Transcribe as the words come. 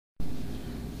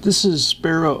This is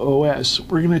SparrowOS.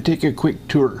 We're going to take a quick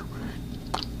tour.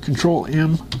 Control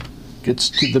M gets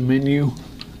to the menu.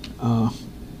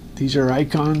 These are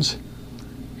icons.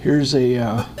 Here's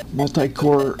a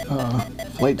multi-core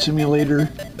flight simulator.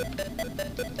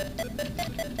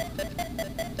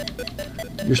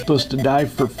 You're supposed to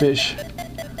dive for fish.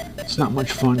 It's not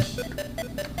much fun.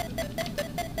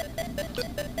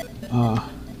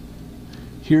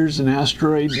 Here's an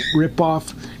asteroid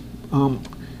ripoff.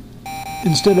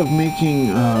 Instead of making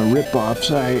ripoffs,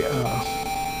 I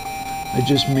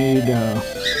just made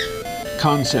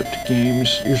concept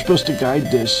games. You're supposed to guide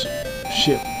this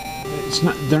ship.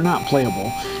 They're not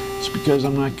playable. It's because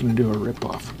I'm not going to do a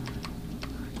ripoff.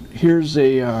 Here's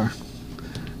a.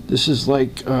 This is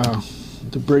like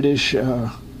the British,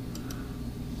 the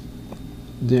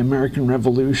American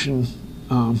Revolution.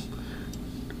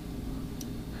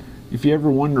 If you ever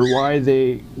wonder why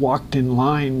they walked in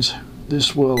lines,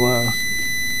 this will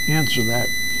answer that.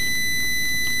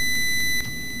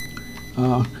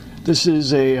 This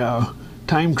is a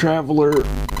time traveler.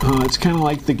 It's kind of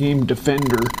like the game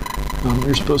Defender.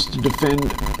 You're supposed to defend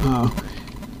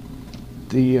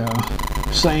the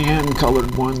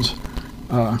cyan-colored ones.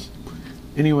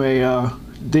 Anyway,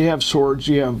 they have swords.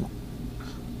 You have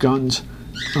guns.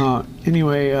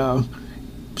 Anyway,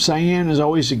 cyan is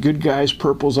always the good guys.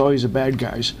 Purple is always the bad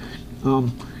guys.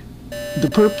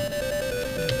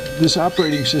 This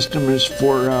operating system is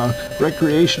for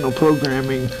recreational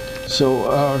programming,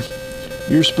 so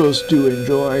you're supposed to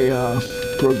enjoy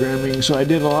programming. So I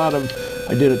did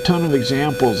a ton of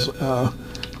examples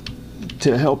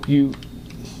to help you.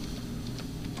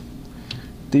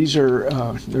 These are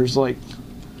there's like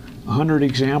 100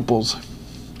 examples: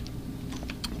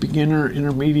 beginner,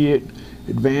 intermediate,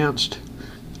 advanced,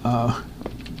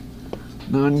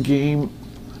 non-game.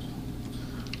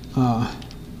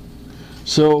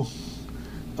 So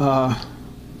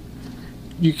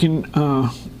you can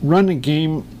run a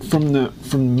game from the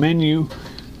menu,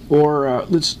 or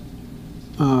let's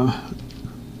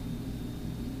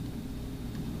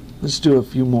do a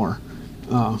few more.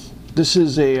 This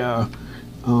is a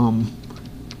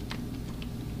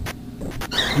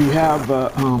you have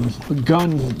a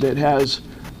gun that has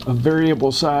a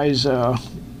variable size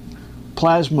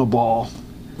plasma ball,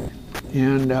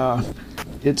 and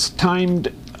it's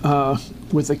timed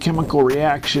with a chemical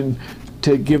reaction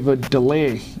to give a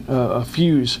delay, a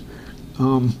fuse,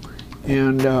 and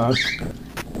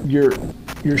your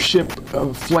ship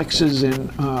flexes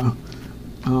and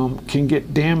can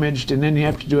get damaged, and then you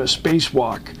have to do a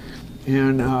spacewalk.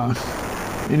 And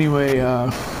anyway,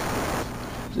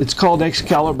 it's called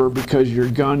Excalibur because your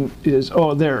gun is,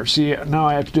 oh, there, see, now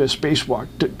I have to do a spacewalk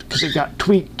because it got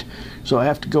tweaked, so I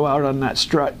have to go out on that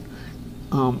strut.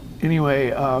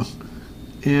 Anyway,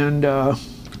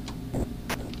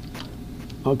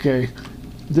 okay,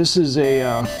 this is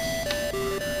a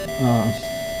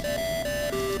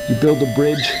you build a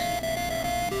bridge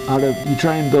you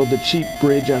try and build a cheap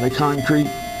bridge out of concrete,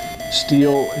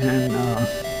 steel, and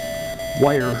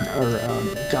wire, or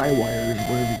guy wires,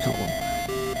 whatever you call them.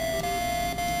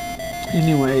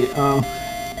 Anyway,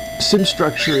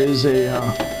 SimStructure is a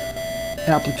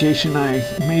application I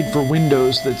made for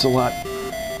Windows that's a lot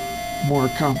more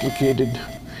complicated.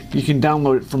 You can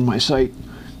download it from my site,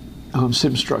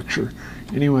 SimStructure.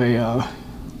 Anyway,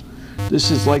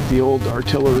 this is like the old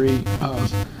artillery,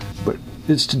 but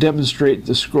it's to demonstrate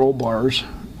the scroll bars.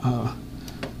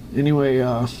 Anyway,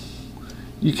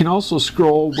 you can also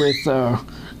scroll with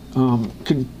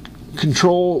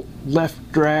control left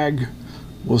drag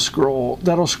will scroll.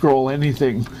 That'll scroll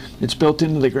anything. It's built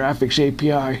into the graphics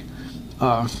API.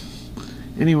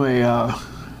 Anyway,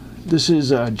 this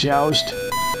is Joust.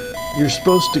 You're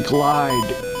supposed to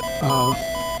glide.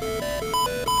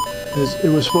 It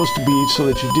was supposed to be so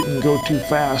that you didn't go too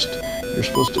fast. You're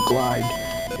supposed to glide.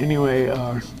 Anyway,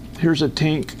 here's a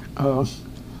tank. The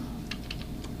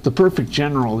Perfect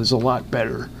General is a lot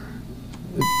better.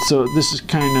 So this is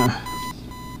kind of,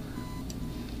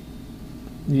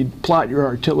 you'd plot your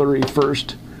artillery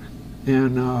first,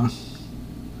 and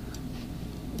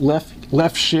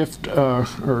left shift or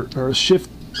shift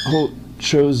hold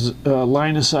shows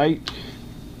line of sight.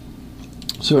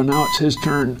 So now it's his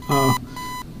turn.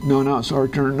 No, now it's our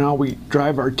turn. Now we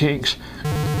drive our tanks.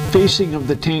 Facing of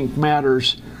the tank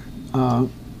matters.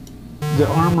 The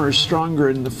armor is stronger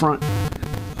in the front,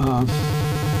 and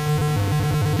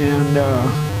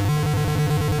the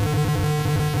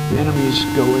enemy's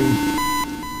going.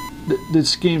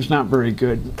 This game's not very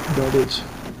good, but it's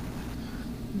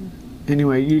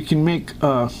anyway. You can make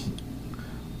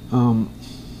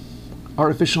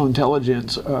artificial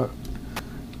intelligence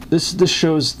this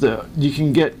shows you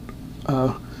can get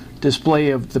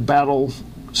display of the battle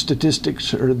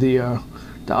statistics, or the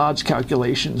odds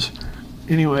calculations.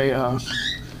 Anyway,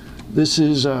 this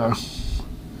is a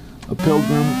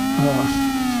pilgrim.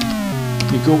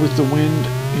 You go with the wind,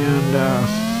 and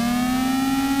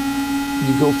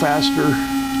you go faster.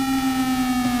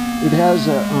 It has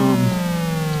a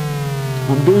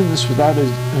I'm doing this without a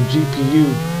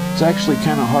GPU. It's actually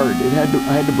kind of hard. I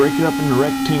had to break it up into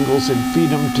rectangles and feed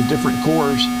them to different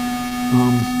cores.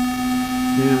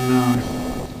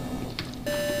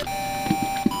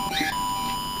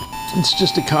 It's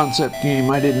just a concept game.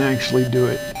 I didn't actually do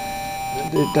it.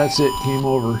 That's it. Game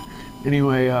over.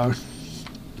 Anyway,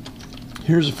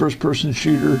 here's a first-person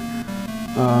shooter.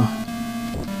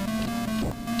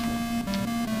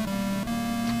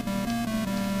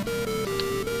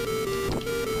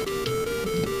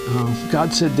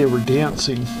 God said they were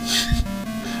dancing.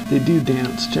 They do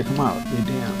dance. Check them out. They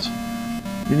dance.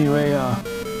 Anyway,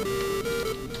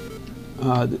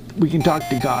 we can talk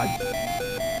to God.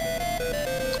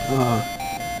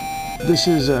 This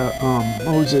is a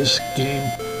Moses game.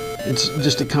 It's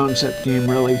just a concept game,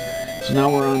 really. So now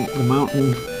we're on the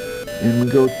mountain, and we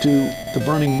go to the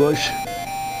burning bush,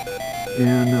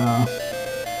 and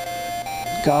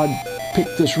God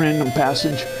picked this random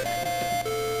passage.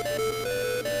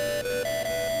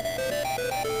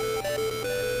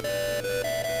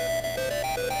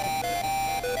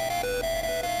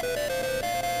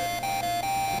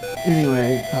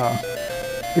 Anyway,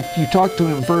 if you talk to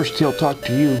him first, he'll talk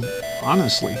to you,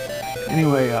 honestly.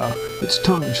 Anyway, it's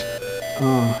tongues.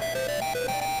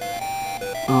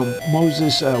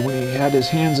 Moses, when he had his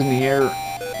hands in the air,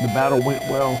 the battle went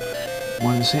well.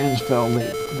 When his hands fell,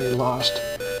 they lost.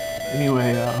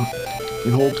 Anyway,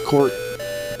 in hold court,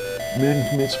 man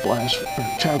commits blasphemy, or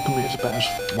child commits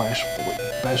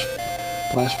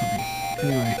blasphemy.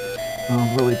 Anyway,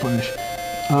 really punished.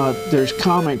 There's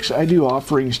comics. I do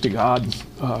offerings to God.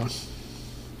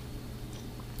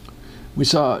 We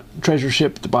saw a treasure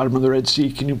ship at the bottom of the Red Sea.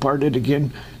 Can you part it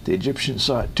again? The Egyptians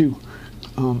saw it too.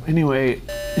 Anyway,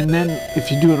 and then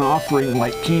if you do an offering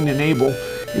like Cain and Abel,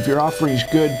 if your offering's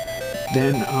good,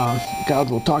 then God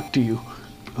will talk to you.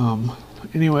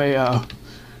 Anyway,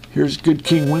 here's good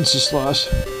King Wenceslas.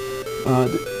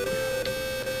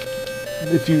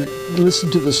 If you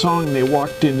listen to the song, they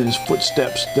walked in his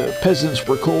footsteps. The peasants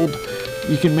were cold.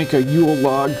 You can make a Yule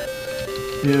log,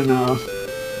 and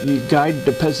you guide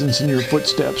the peasants in your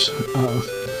footsteps,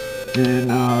 and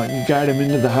you guide them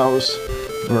into the house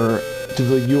or to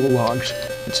the Yule logs.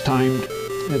 It's timed.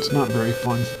 It's not very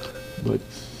fun, but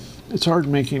it's hard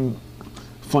making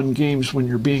fun games when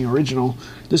you're being original.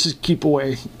 This is Keep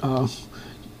Away.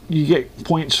 You get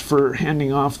points for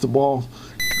handing off the ball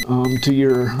to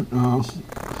your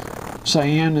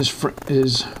cyan is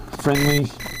friendly,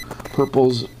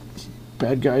 purple's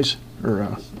bad guys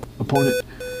or opponent.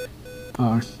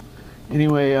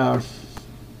 Anyway,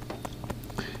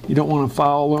 you don't want to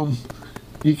foul them.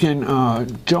 You can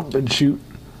jump and shoot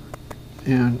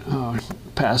and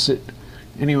pass it.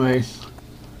 Anyway,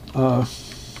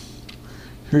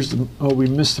 here's the we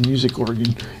missed the music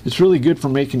organ. It's really good for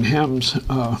making hymns.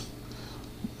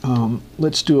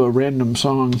 Let's do a random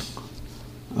song.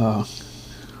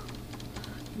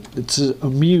 It's a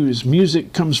muse.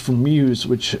 Music comes from muse,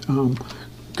 which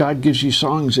God gives you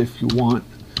songs if you want.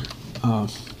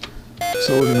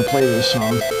 So we're going to play this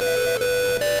song.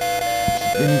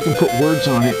 And you can put words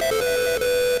on it.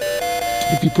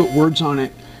 If you put words on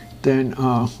it, then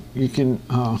you can,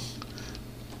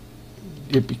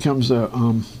 it becomes a,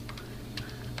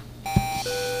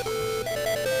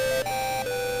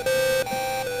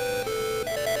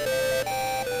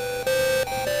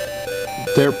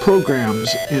 they're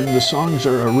programs, and the songs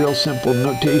are a real simple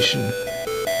notation.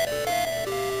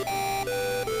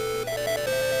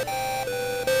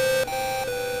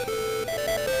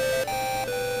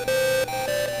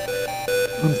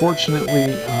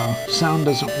 Unfortunately, sound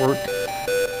doesn't work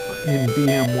in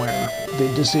VMware.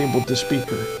 They disabled the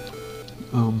speaker.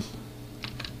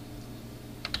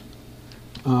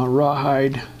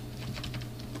 Rawhide.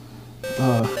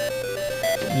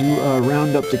 You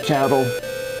round up the cattle,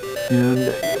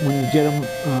 and when you get them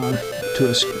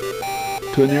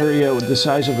to an area with the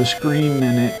size of a screen,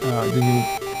 then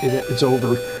it's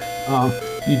over.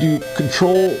 You do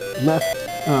Control left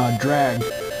drag.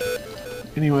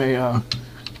 Anyway,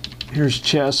 here's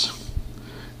chess.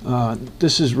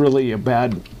 This is really a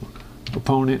bad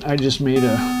opponent. I just made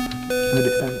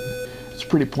it's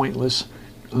pretty pointless.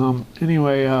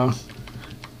 Anyway,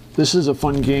 this is a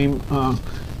fun game.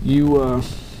 You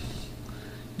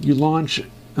launch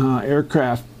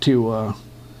aircraft to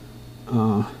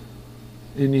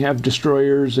and you have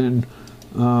destroyers and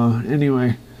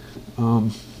anyway,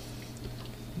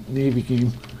 Navy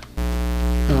game.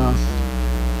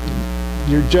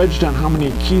 You're judged on how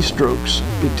many keystrokes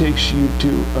it takes you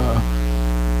to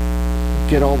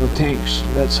get all the tanks.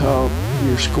 That's how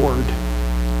you're scored.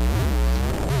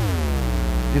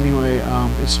 Anyway,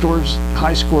 it stores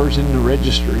high scores in the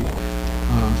registry,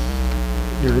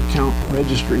 your account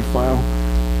registry file.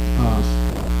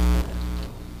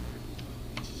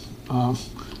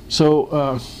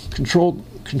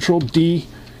 Control D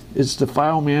is the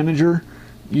file manager.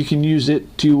 You can use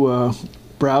it to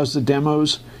browse the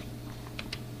demos.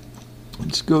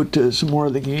 Let's go to some more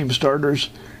of the game starters.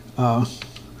 So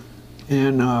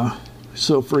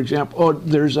for example,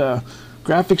 there's a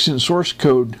graphics and source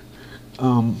code.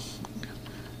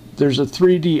 There's a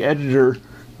 3D editor,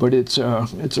 but it's a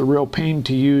real pain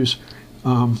to use.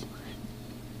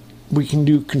 We can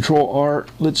do Control R.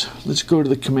 Let's go to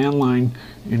the command line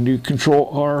and do Control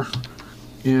R,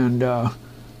 and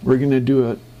we're going to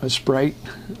do a sprite.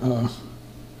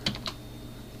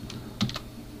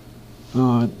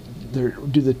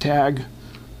 Do the tag,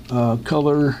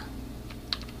 color,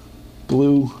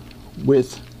 blue,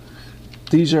 width.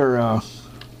 These are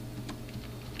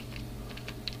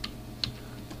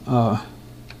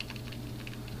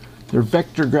they're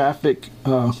vector graphic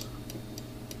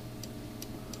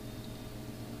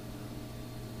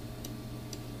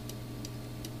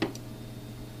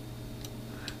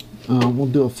we'll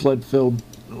do a flood fill.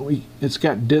 It's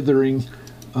got dithering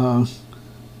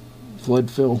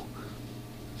flood fill.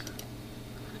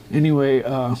 Anyway,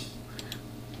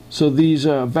 so these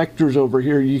vectors over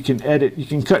here, you can edit. You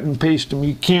can cut and paste them.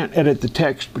 You can't edit the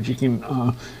text, but you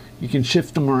can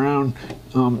shift them around.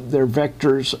 They're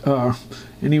vectors.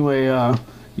 Anyway,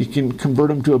 you can convert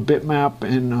them to a bitmap,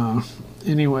 and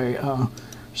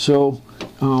so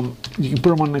you can put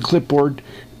them on the clipboard.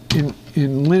 In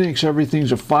Linux,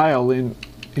 everything's a file. In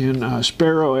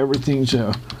Sparrow, everything's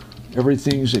a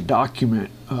document.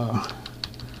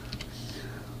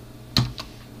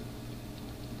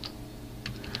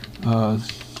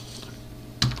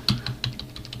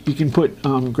 You can put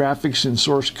graphics in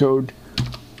source code.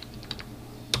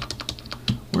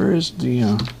 Where is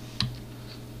the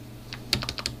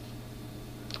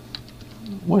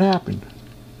what happened?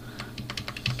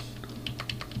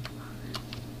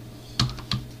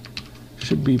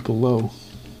 Should be below.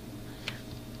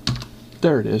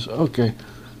 There it is. Okay.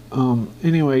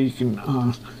 Anyway, you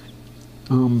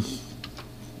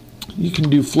can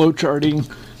do flow charting.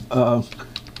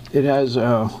 It has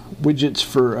widgets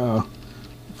for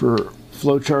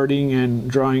flow charting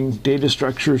and drawing data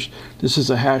structures. This is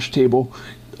a hash table.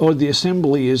 Oh, the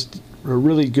assembly is a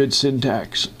really good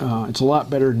syntax. It's a lot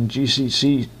better than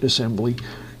GCC assembly.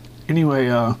 Anyway,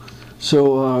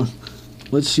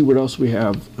 let's see what else we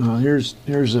have. Here's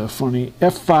a funny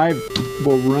F5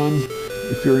 will run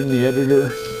if you're in the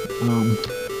editor,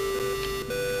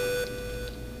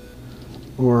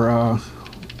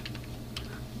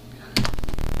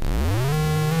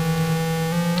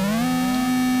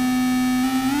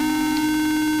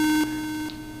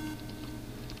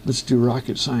 let's do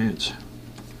rocket science.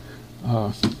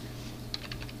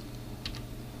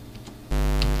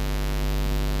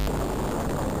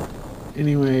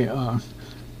 Anyway,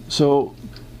 so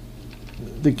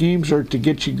the games are to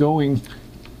get you going.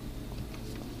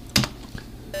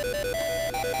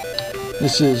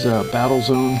 This is Battle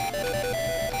Zone.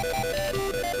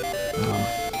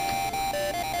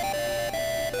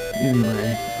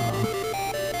 Anyway,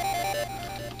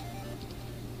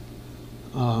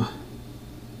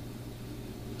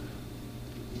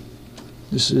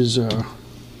 this is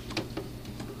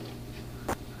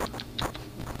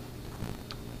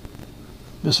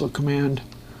Missile Command.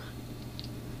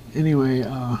 Anyway,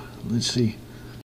 let's see.